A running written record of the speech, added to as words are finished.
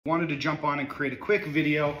Wanted to jump on and create a quick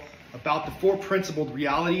video about the 4 principled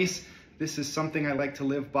realities. This is something I like to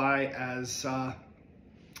live by as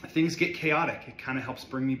things get chaotic. It kind of helps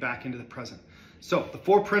bring me back into the present. So the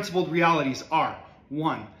 4 principled realities are: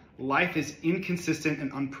 1, life is inconsistent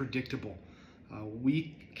and unpredictable.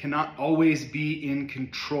 We cannot always be in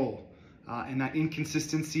control. And that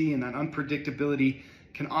inconsistency and that unpredictability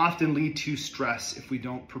can often lead to stress if we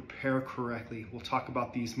don't prepare correctly. We'll talk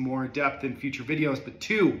about these more in depth in future videos. But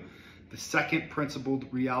 2, the second principled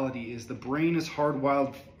reality is the brain is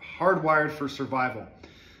hardwired for survival.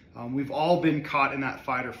 We've all been caught in that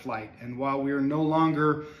fight or flight. And while we are no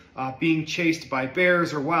longer being chased by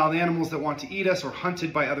bears or wild animals that want to eat us or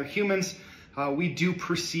hunted by other humans, we do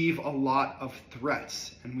perceive a lot of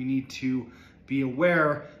threats. And we need to be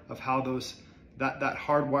aware of how that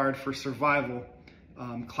hardwired for survival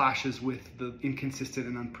clashes with the inconsistent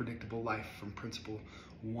and unpredictable life from principle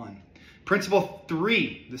 1. Principle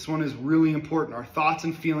 3, this one is really important. Our thoughts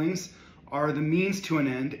and feelings are the means to an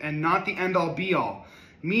end and not the end all be all.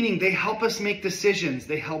 Meaning they help us make decisions,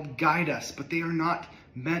 they help guide us, but they are not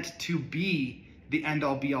meant to be the end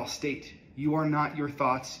all be all state. You are not your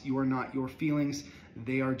thoughts, you are not your feelings,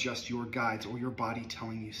 they are just your guides or your body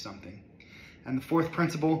telling you something. And the 4th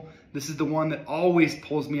principle, this is the one that always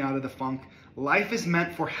pulls me out of the funk. Life is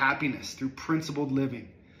meant for happiness through principled living.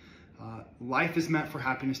 Life is meant for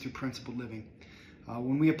happiness through principled living.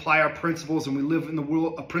 When we apply our principles and we live in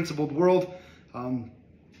a principled world,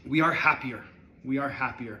 we are happier. We are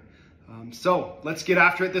happier. So let's get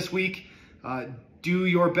after it this week. Do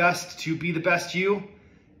your best to be the best you,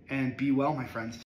 and be well, my friends.